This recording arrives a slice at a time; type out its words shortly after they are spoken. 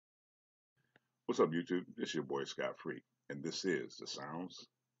What's up, YouTube? It's your boy Scott Free, and this is the Sounds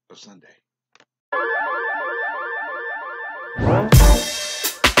of Sunday.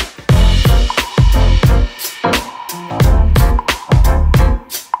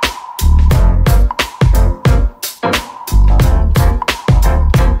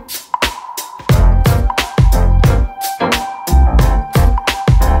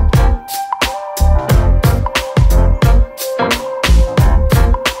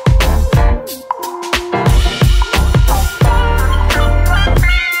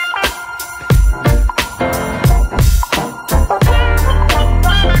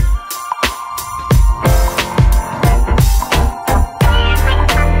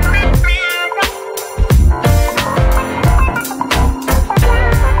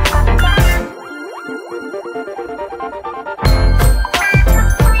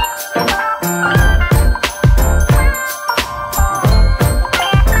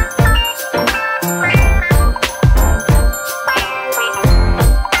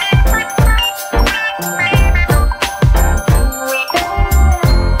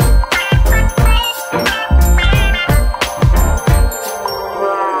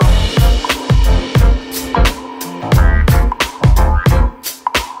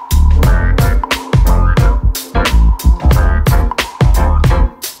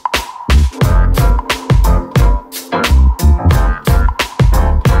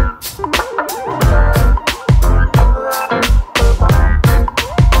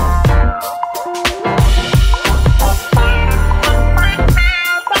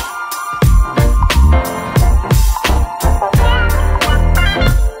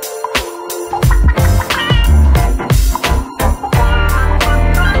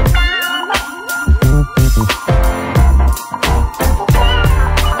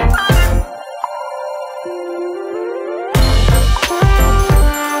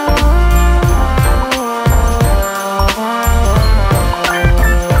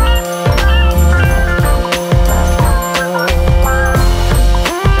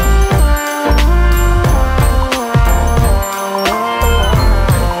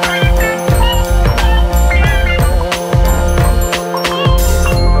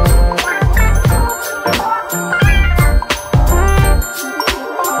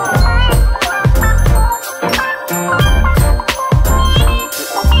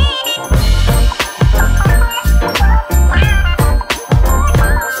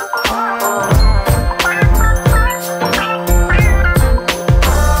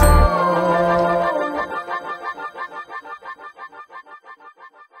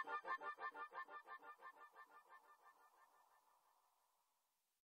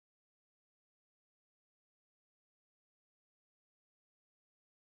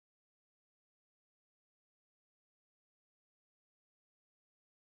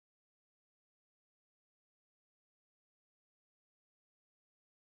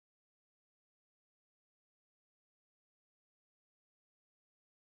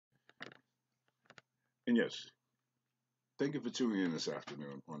 And yes, thank you for tuning in this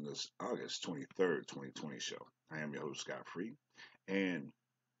afternoon on this August 23rd, 2020 show. I am your host, Scott Free, and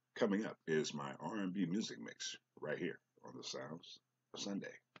coming up is my R&B music mix right here on the Sounds of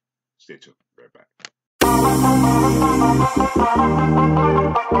Sunday. Stay tuned. Right back.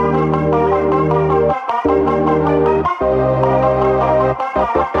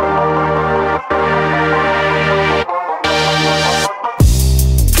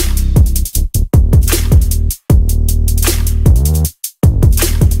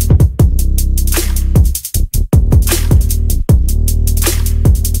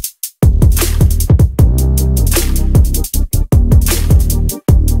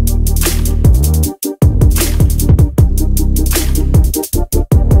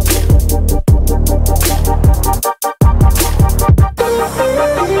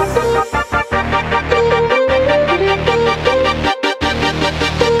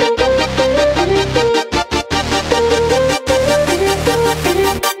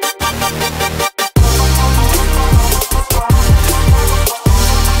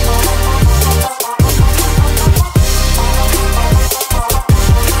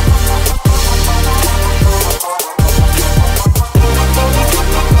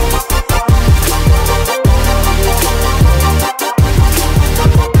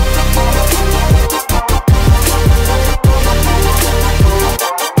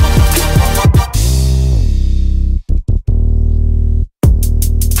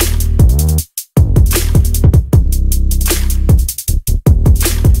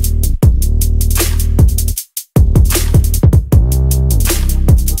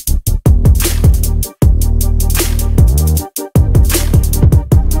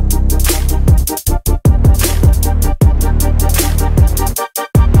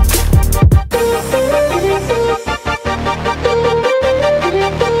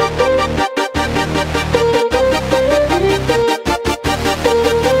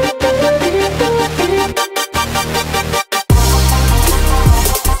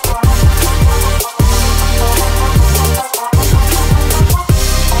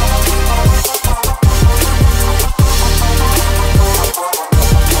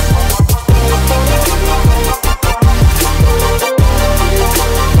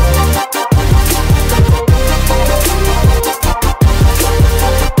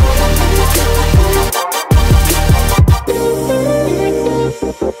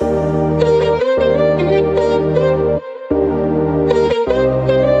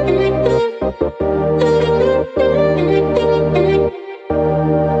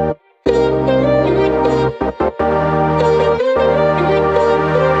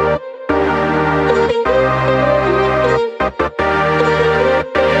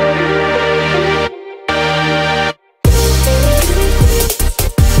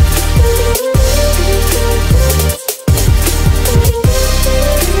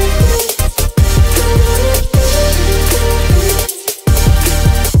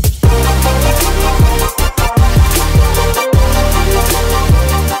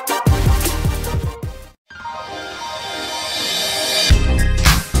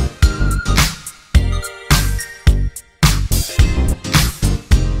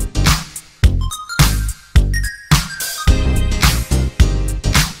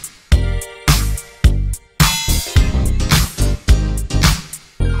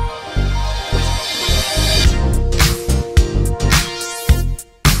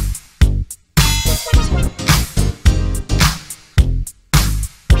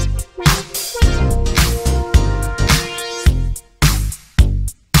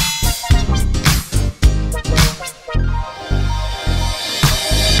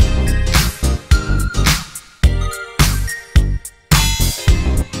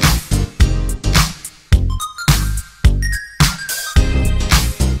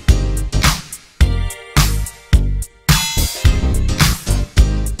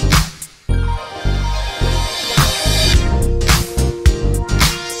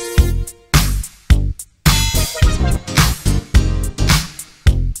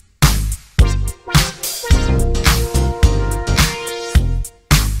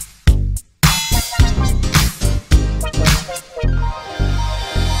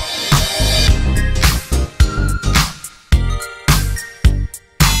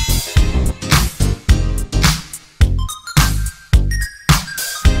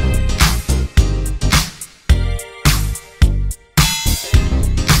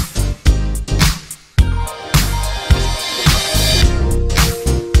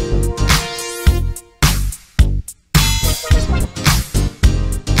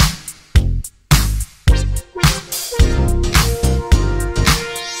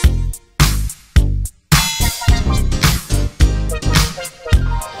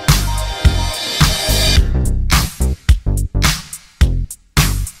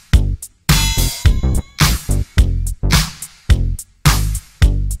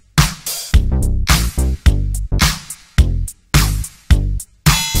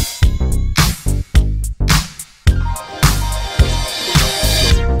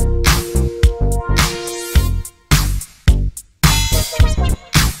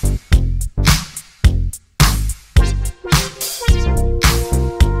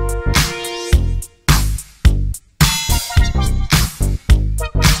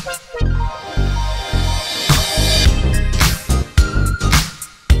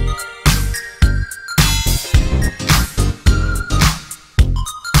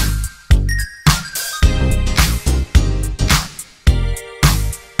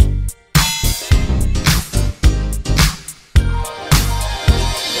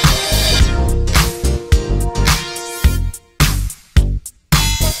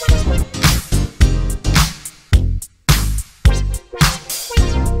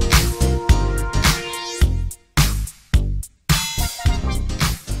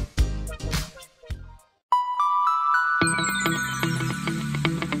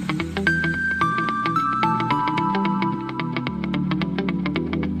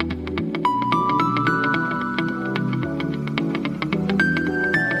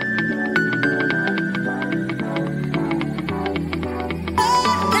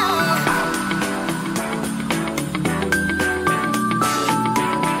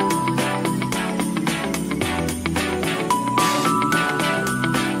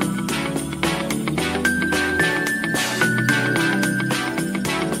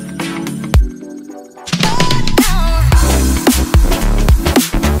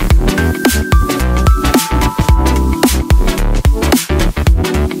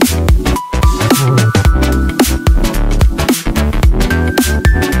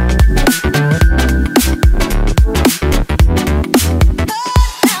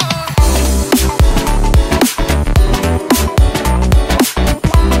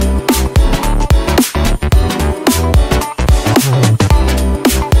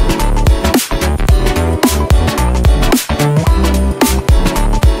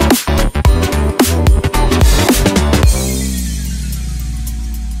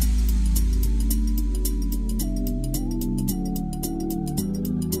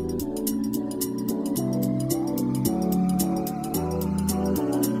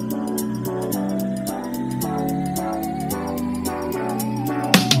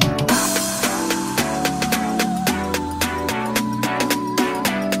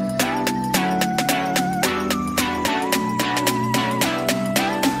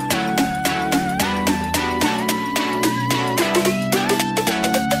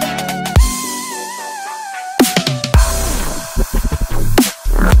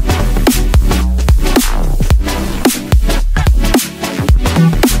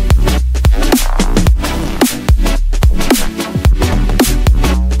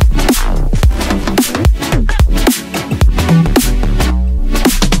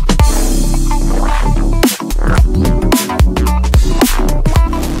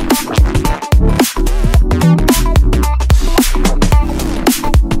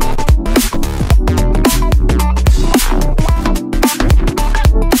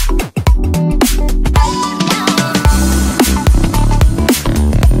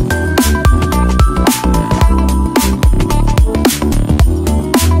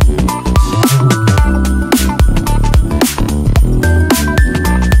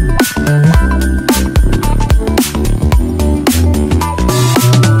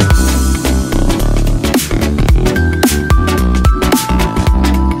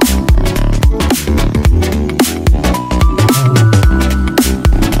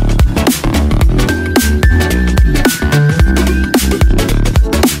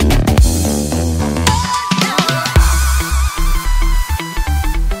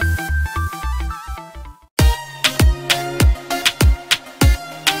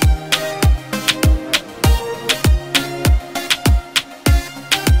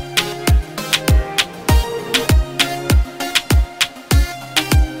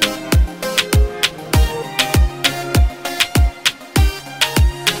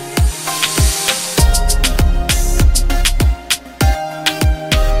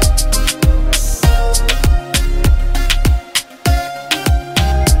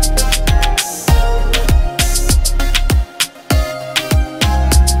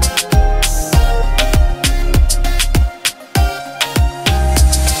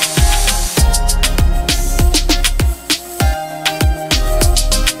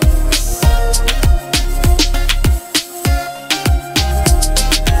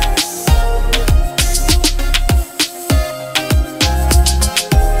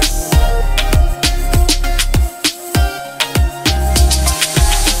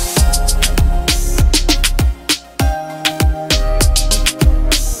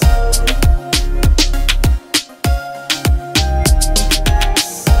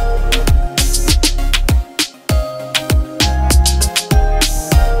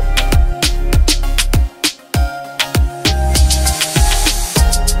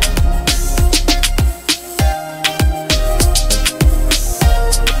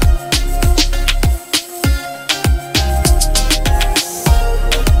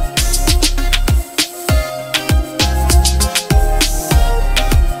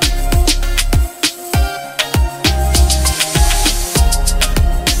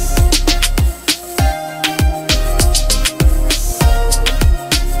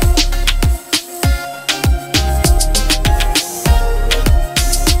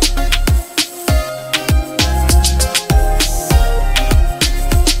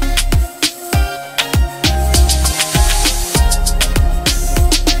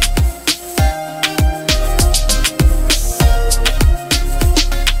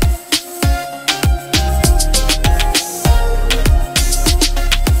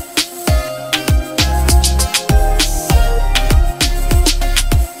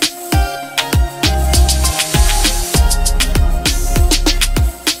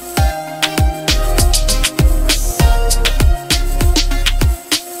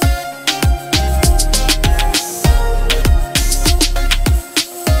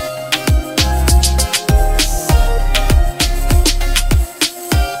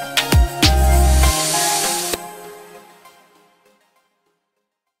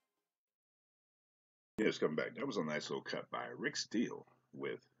 Yes, come back. That was a nice little cut by Rick Steele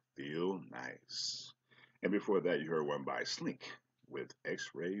with Feel Nice. And before that, you heard one by Slynk with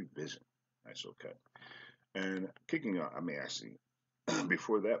X-Ray Vision. Nice little cut. And kicking off, actually,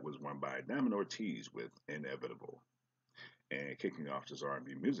 before that was one by Diamond Ortiz with Inevitable. And kicking off this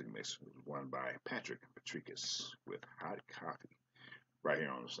R&B music mix was one by Patrikios with Hot Coffee, right here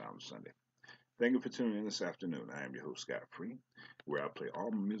on the Sound of Sunday. Thank you for tuning in this afternoon. I am your host, Scott Free, where I play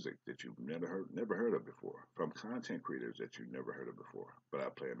all music that you've never heard of before, from content creators that you've never heard of before, but I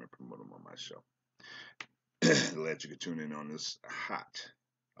play them and promote them on my show. Glad you could tune in on this hot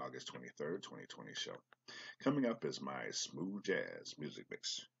August 23rd, 2020 show. Coming up is my smooth jazz music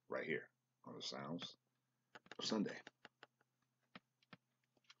mix right here on the Sounds of Sunday.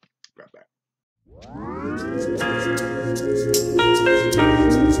 Right back.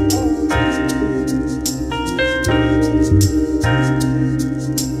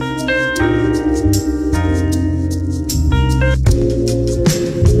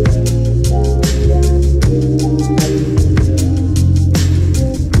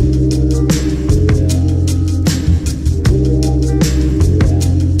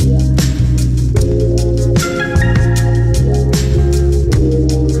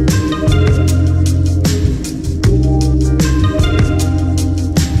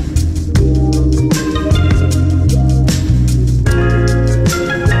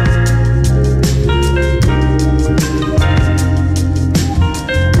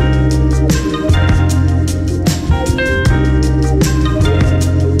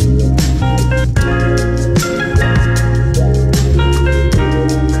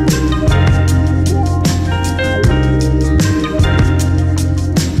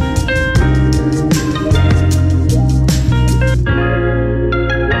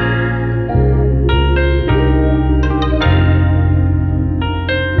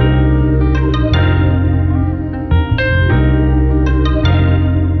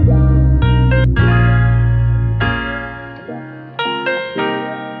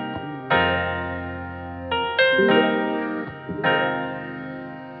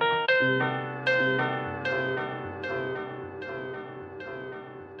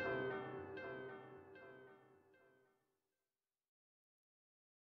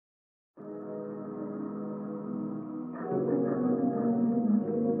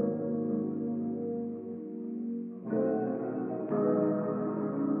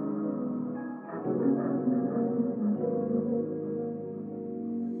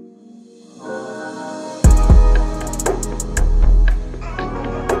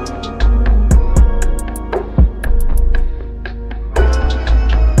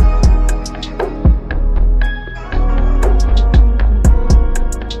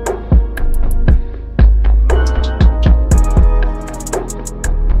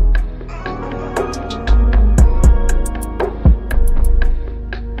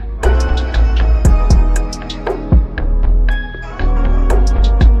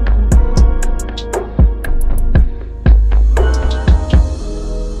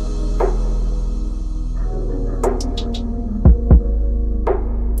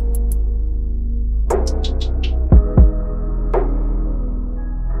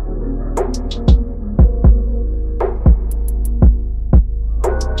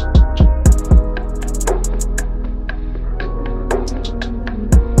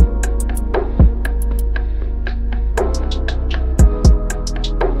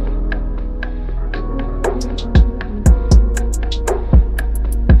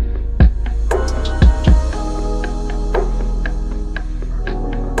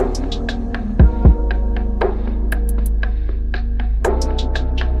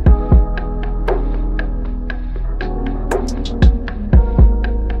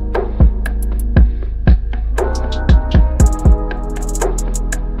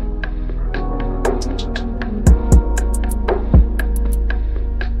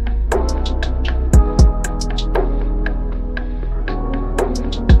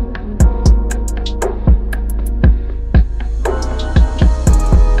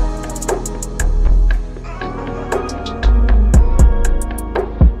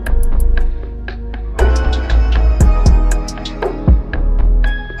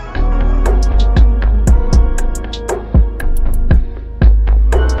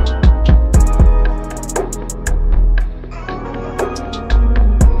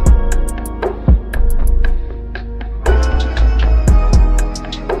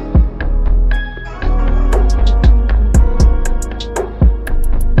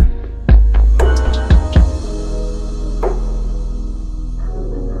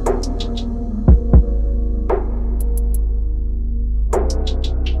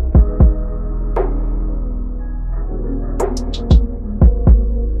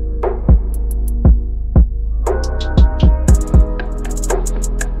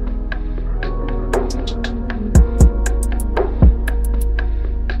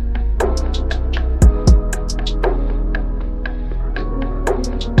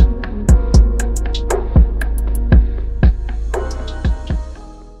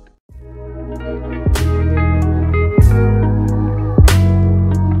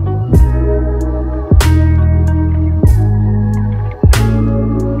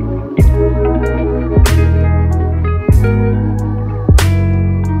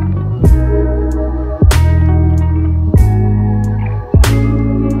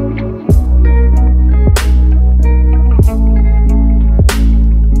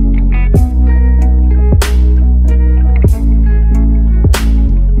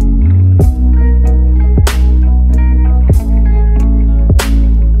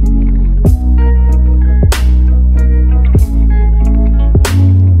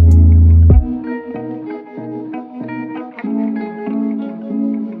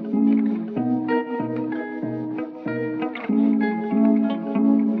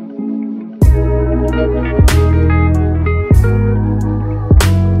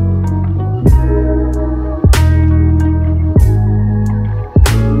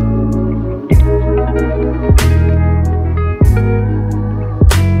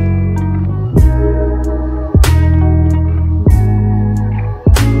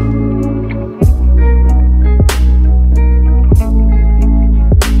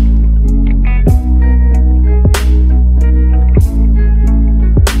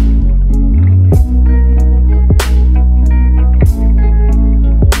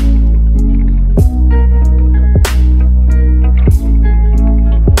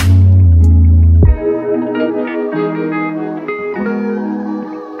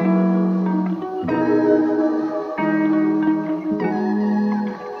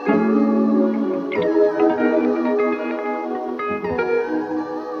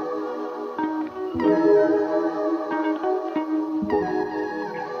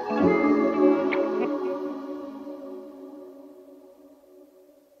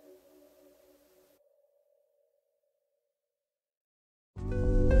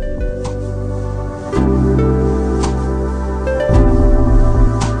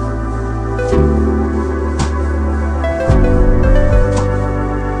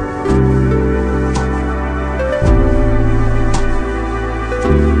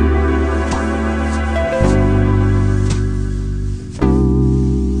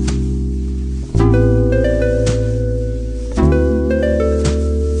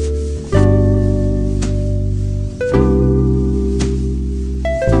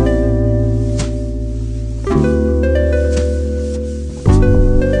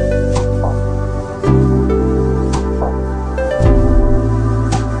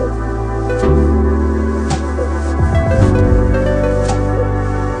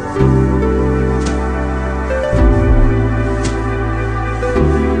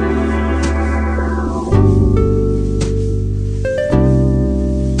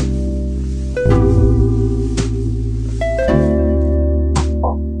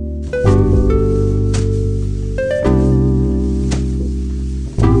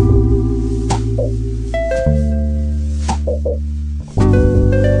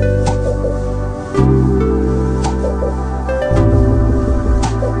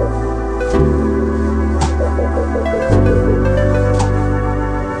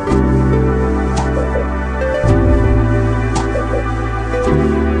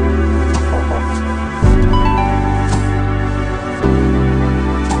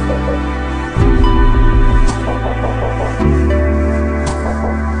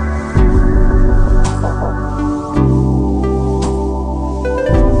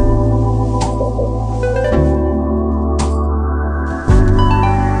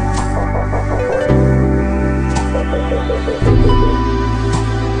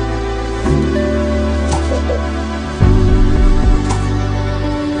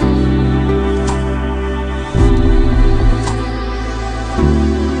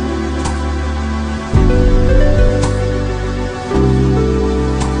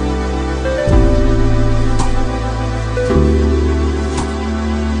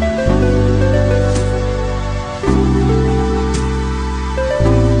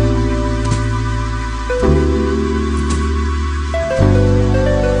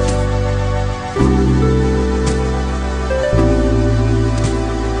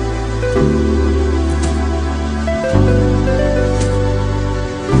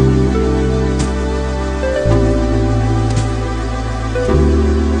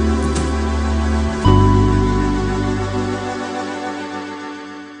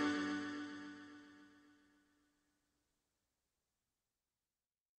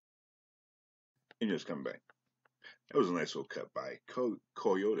 and just come back. That was a nice little cut by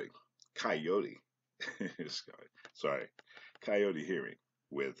Coyote. Coyote. Sorry. Coyote Hearing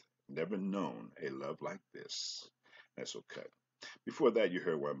with Never Known a Love Like This. Nice little cut. Before that, you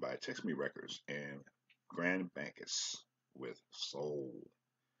heard one by Text Me Records and Grandbankss with Soul.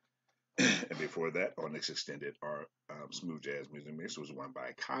 And before that, our next extended, our smooth jazz music mix was one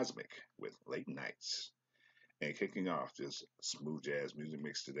by Causmic with Late Nights. And kicking off this smooth jazz music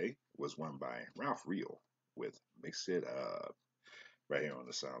mix today was one by RalphReal with Mix It Up, right here on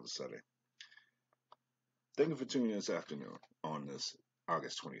the Sounds of Sunday. Thank you for tuning in this afternoon on this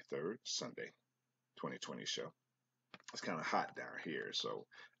August 23rd, Sunday, 2020 show. It's kind of hot down here, so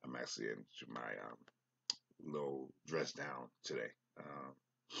I'm actually in my little dress down today.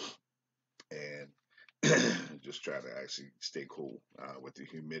 And just try to actually stay cool with the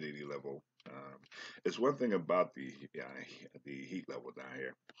humidity level. It's one thing about the heat level down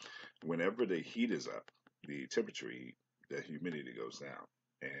here. Whenever the heat is up, the temperature, the humidity goes down,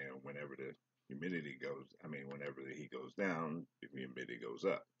 and whenever the whenever the heat goes down, the humidity goes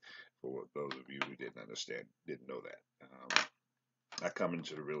up. For those of you who didn't know that. I come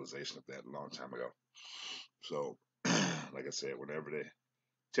into the realization of that a long time ago. So, like I said, whenever the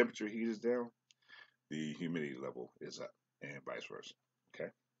temperature heat is down, the humidity level is up, and vice versa.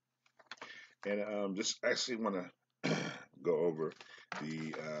 Okay, and just actually want to go over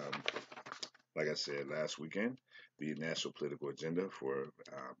the, like I said last weekend, the national political agenda for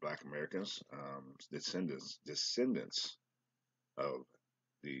Black Americans, descendants of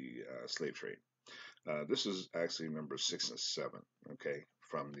the slave trade. This is actually number 6 and 7. Okay,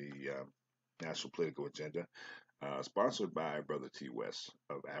 from the national political agenda. Sponsored by Brother T. West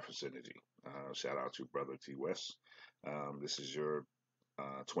of Afro Synergy. Shout out to Brother T. West. This is your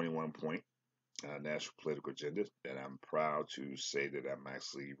 21-point national political agenda that I'm proud to say that I'm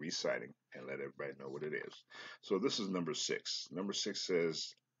actually reciting and let everybody know what it is. So this is number 6. Number 6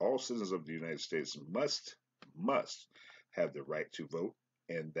 says all citizens of the United States must have the right to vote,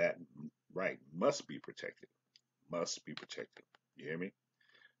 and that right must be protected. Must be protected. You hear me?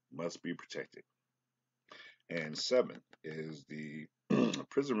 Must be protected. And 7 is the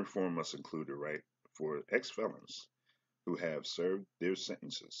prison reform must include the right for ex-felons who have served their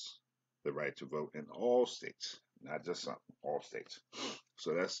sentences, the right to vote in all states, not just some, all states.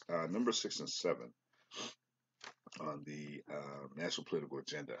 So that's number 6 and 7 on the national political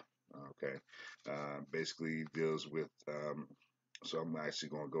agenda. Okay, basically deals with. So I'm actually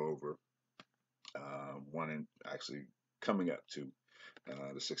going to go over one and actually coming up to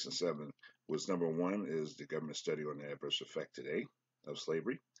the 6 and 7 was number 1 is the government study on the adverse effect today of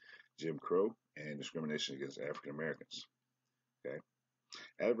slavery, Jim Crow, and discrimination against African Americans. Okay,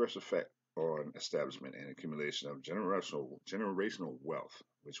 adverse effect on establishment and accumulation of generational wealth,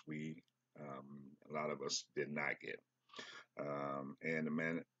 which a lot of us did not get, and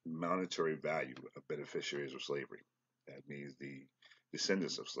the monetary value of beneficiaries of slavery. That means the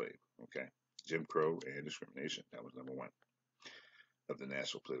descendants of slave. Okay, Jim Crow and discrimination. That was number 1 of the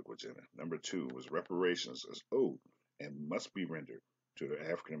national political agenda. Number 2 was reparations as owed and must be rendered to the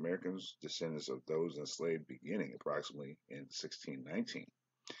African Americans, descendants of those enslaved beginning approximately in 1619,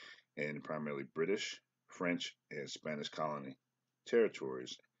 in primarily British, French, and Spanish colony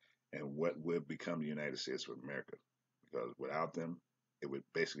territories, and what would become the United States of America, because without them, it would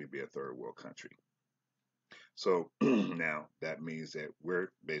basically be a third world country. So now that means that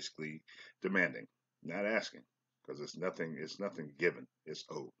we're basically demanding, not asking, because it's nothing given, it's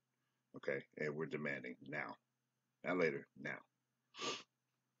owed. Okay, and we're demanding now, not later, now.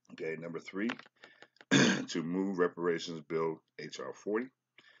 Okay, number 3, to move reparations bill HR 40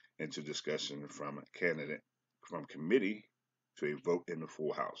 into discussion from committee to a vote in the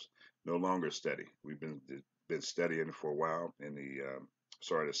full House. No longer study. We've been studying for a while, and the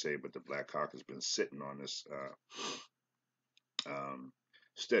sorry to say, but the Black Caucus has been sitting on this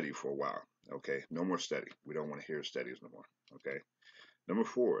study for a while. Okay, no more study. We don't want to hear studies no more. Okay. Number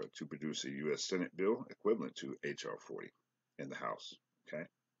 4, to produce a U.S. Senate bill equivalent to HR 40 in the House. Okay,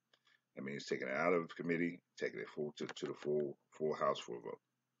 that means taking it out of committee, taking it to the full House for a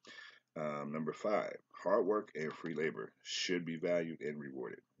vote. Number 5, hard work and free labor should be valued and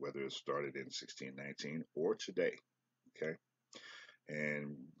rewarded, whether it started in 1619 or today. Okay,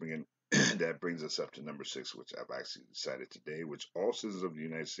 and that brings us up to number 6, which I've actually decided today, which all citizens of the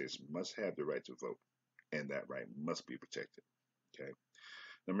United States must have the right to vote, and that right must be protected. Okay.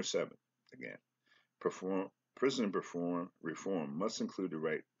 Number 7, again, prison reform must include the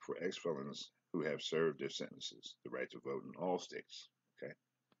right for ex-felons who have served their sentences, the right to vote in all states. Okay.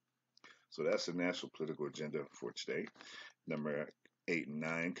 So that's the national political agenda for today. Number 8 and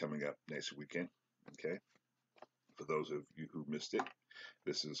 9 coming up next weekend. Okay. For those of you who missed it,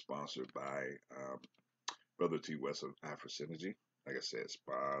 this is sponsored by Brother T West of Afro Synergy. Like I said,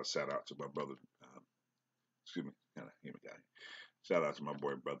 shout out to my brother. Excuse me, kind of hear me down. Shout out to my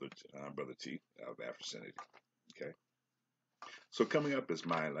boy, brother T of Afro Synergy. Okay. So coming up is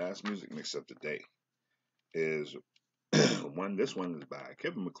my last music mix of the day. Is this one is by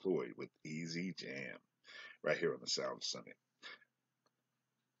Kevin MacLeod with Easy Jam, right here on the Sound of Sunday.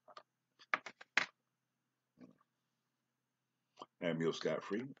 I'm your Scott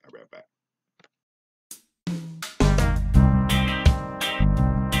Free. I'll be right back.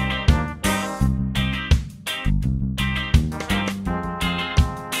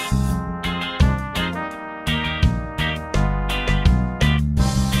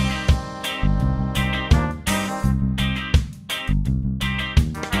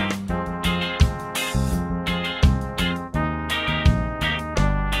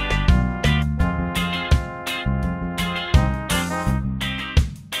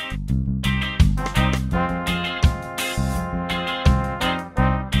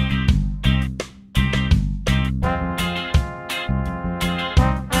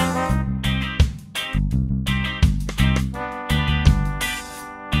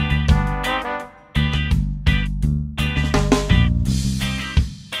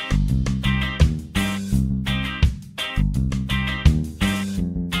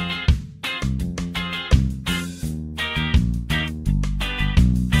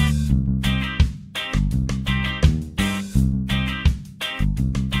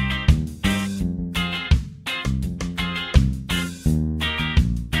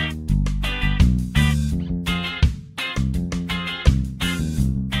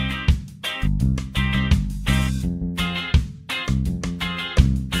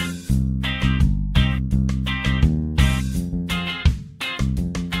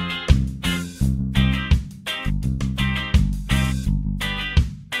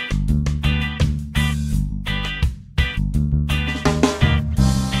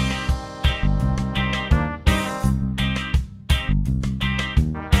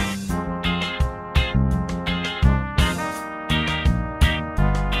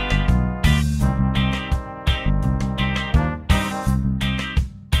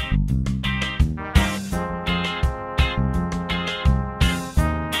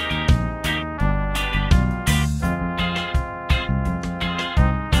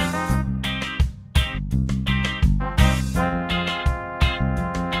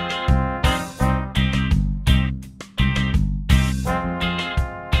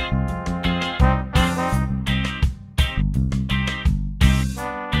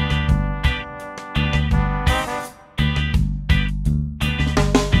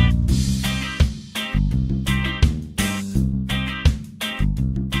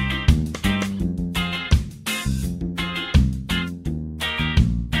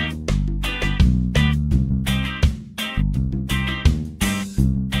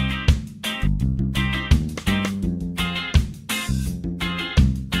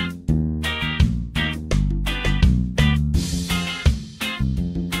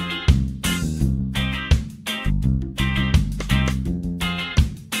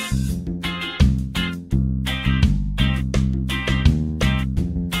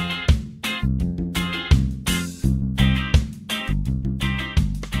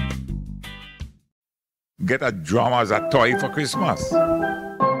 Get a drum as a toy for Christmas.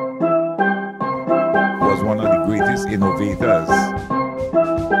 Was one of the greatest innovators.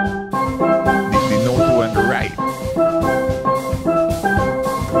 The note went right.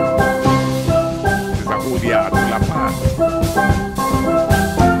 It's a whole year to La Pan.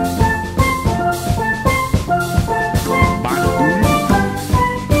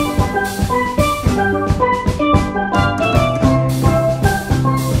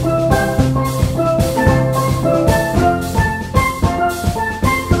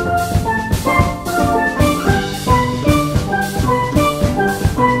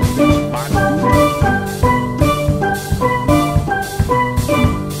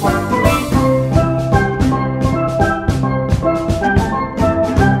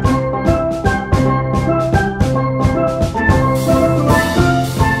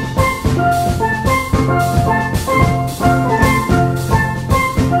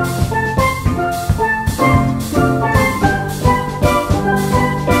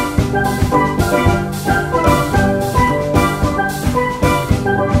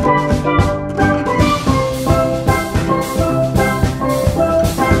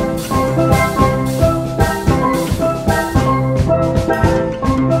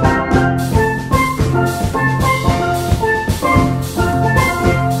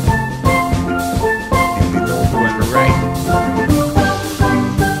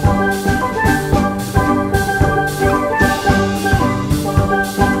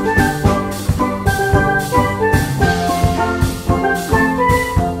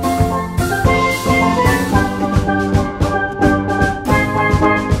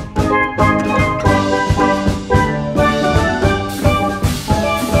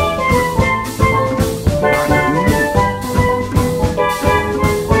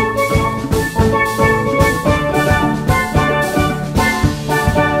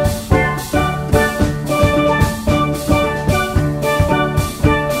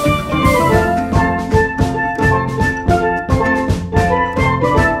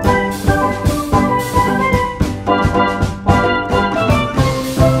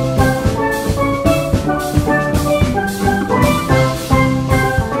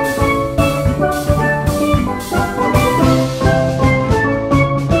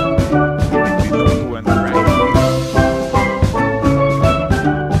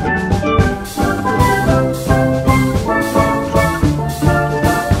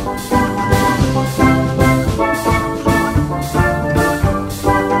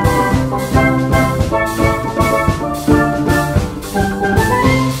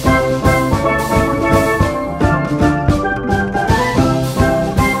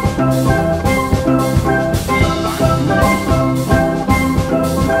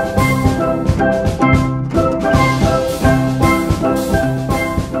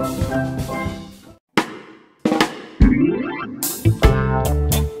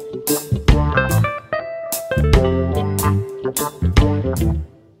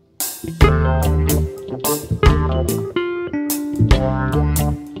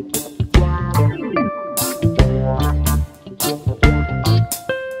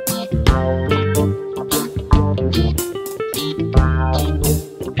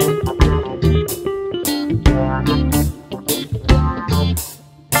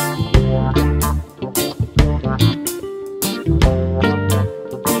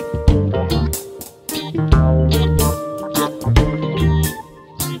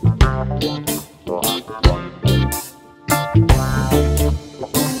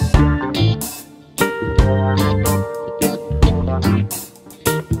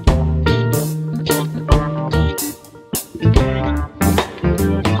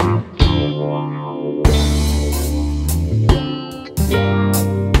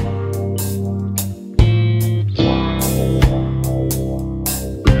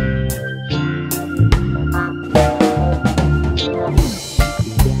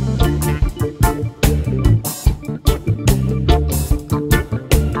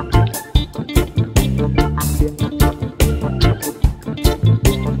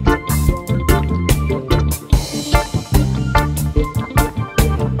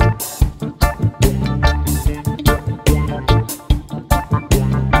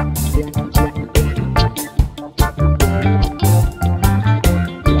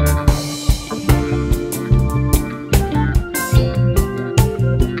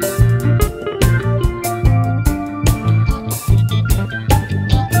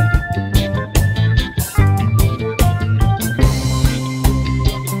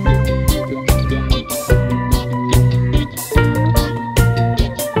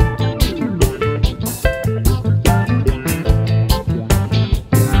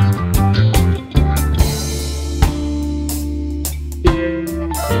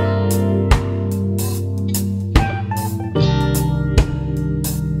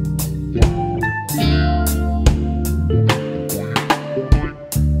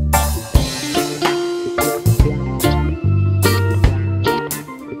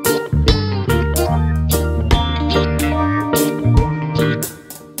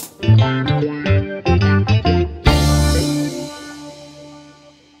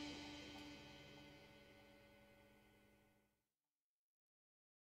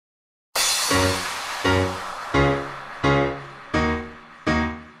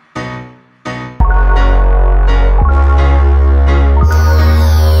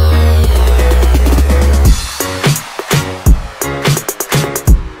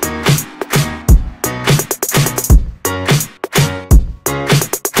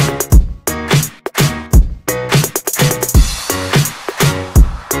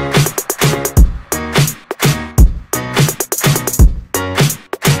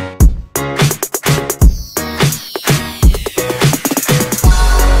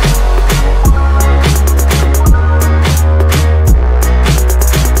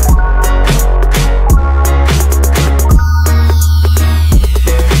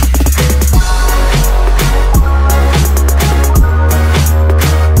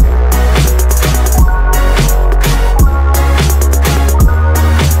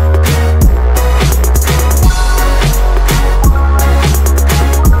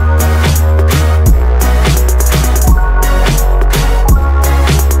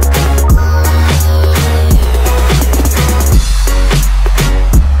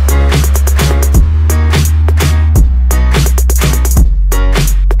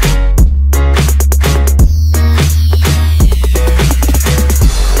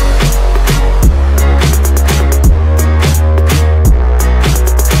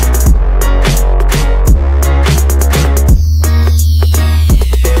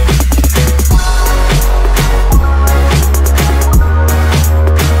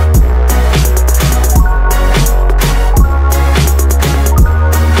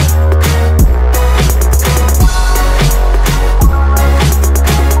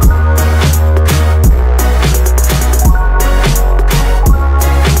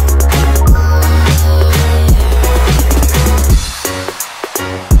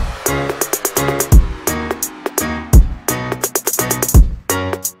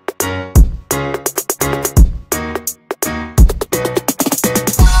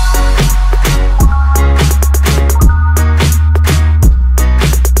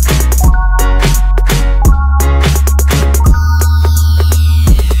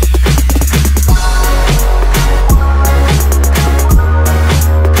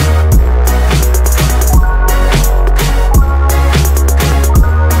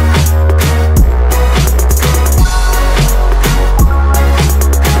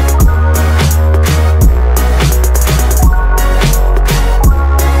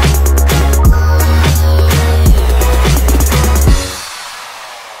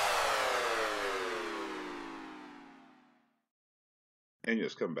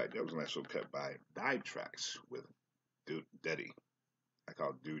 Yes, coming back. That was a nice little cut by Dive Tracks with Dutty. I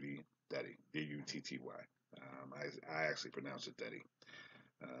call it Dutty, Dutty. I actually pronounce it Dutty,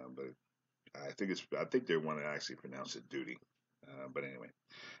 but I think they're one that actually pronounce it Duty. But anyway,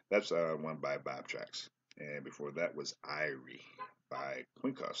 that's one by Bob Tracks, and before that was Irie by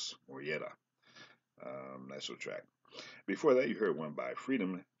Qunicas Moreira. Nice little track. Before that, you heard one by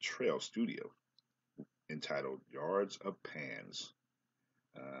Freedom Trail Studio entitled Yards of Pans.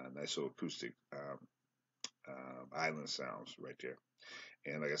 Nice little acoustic island sounds right there.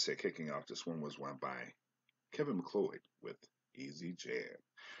 And like I said, kicking off this one was one by Kevin MacLeod with Easy Jam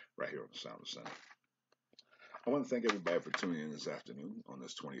right here on the Sound of Sunday. I want to thank everybody for tuning in this afternoon on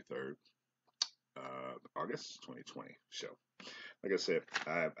this 23rd August 2020 show. Like I said,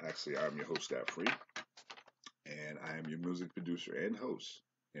 I'm your host, Scott Free, and I am your music producer and host,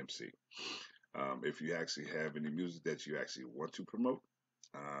 MC. If you actually have any music that you actually want to promote,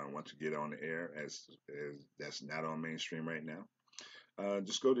 want to get on the air as that's not on mainstream right now,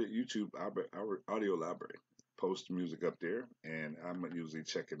 just go to YouTube, our audio library. Post music up there, and I'm usually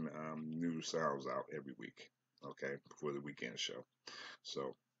checking new sounds out every week. Okay, before the weekend show.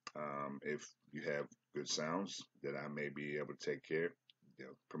 So if you have good sounds that I may be able to take care,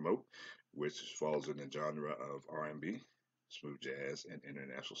 promote, which falls in the genre of R&B, smooth jazz, and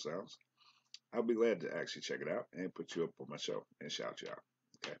international sounds, I'll be glad to actually check it out and put you up on my show and shout you out.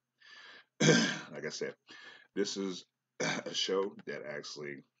 Okay. Like I said, this is a show that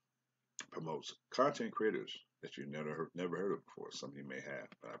actually promotes content creators that you never heard of before. Some of you may have,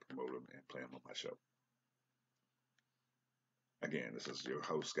 but I promote them and play them on my show. Again, this is your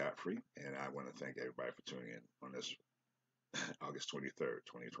host, Scott Free, and I want to thank everybody for tuning in on this August 23rd,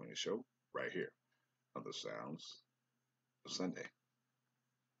 2020 show right here on the Sounds of Sunday.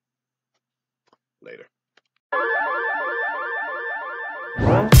 Later.